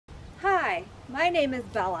Hi, my name is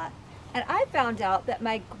Bella, and I found out that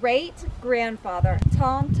my great-grandfather,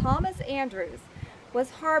 Thomas Andrews,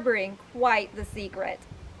 was harboring quite the secret.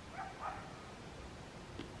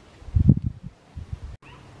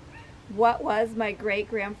 What was my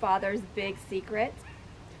great-grandfather's big secret?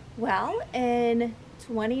 Well, in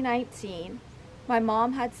 2019, my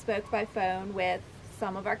mom had spoke by phone with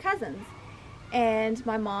some of our cousins, and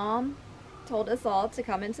my mom told us all to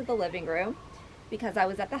come into the living room because I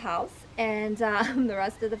was at the house, and the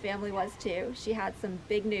rest of the family was too. She had some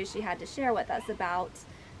big news she had to share with us about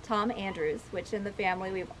Tom Andrews, which in the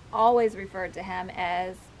family we've always referred to him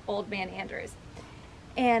as Old Man Andrews.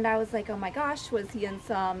 And I was like, oh my gosh, was he in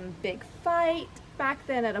some big fight back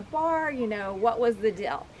then at a bar? You know, what was the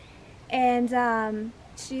deal? And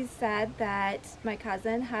she said that my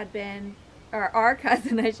cousin had been, or our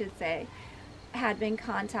cousin I should say, had been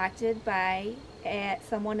contacted by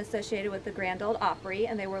someone associated with the Grand Ole Opry,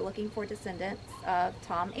 and they were looking for descendants of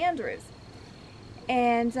Tom Andrews.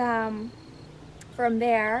 And from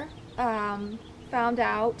there, found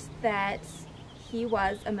out that he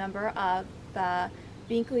was a member of the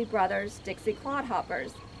Binkley Brothers Dixie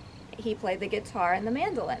Clodhoppers. He played the guitar and the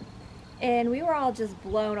mandolin. And we were all just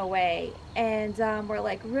blown away. And we're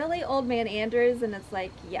like, really, Old Man Andrews? And it's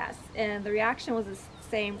like, yes. And the reaction was the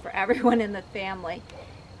same for everyone in the family.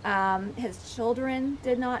 His children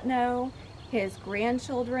did not know. His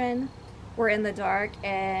grandchildren were in the dark.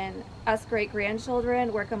 And us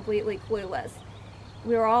great-grandchildren were completely clueless.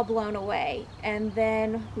 We were all blown away. And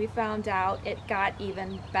then we found out it got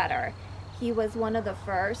even better. He was one of the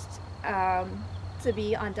first to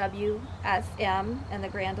be on WSM and the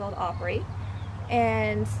Grand Ole Opry,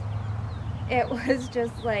 and it was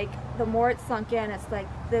just like, the more it sunk in, it's like,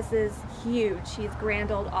 this is huge. He's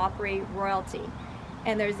Grand Ole Opry royalty,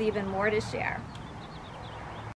 and there's even more to share.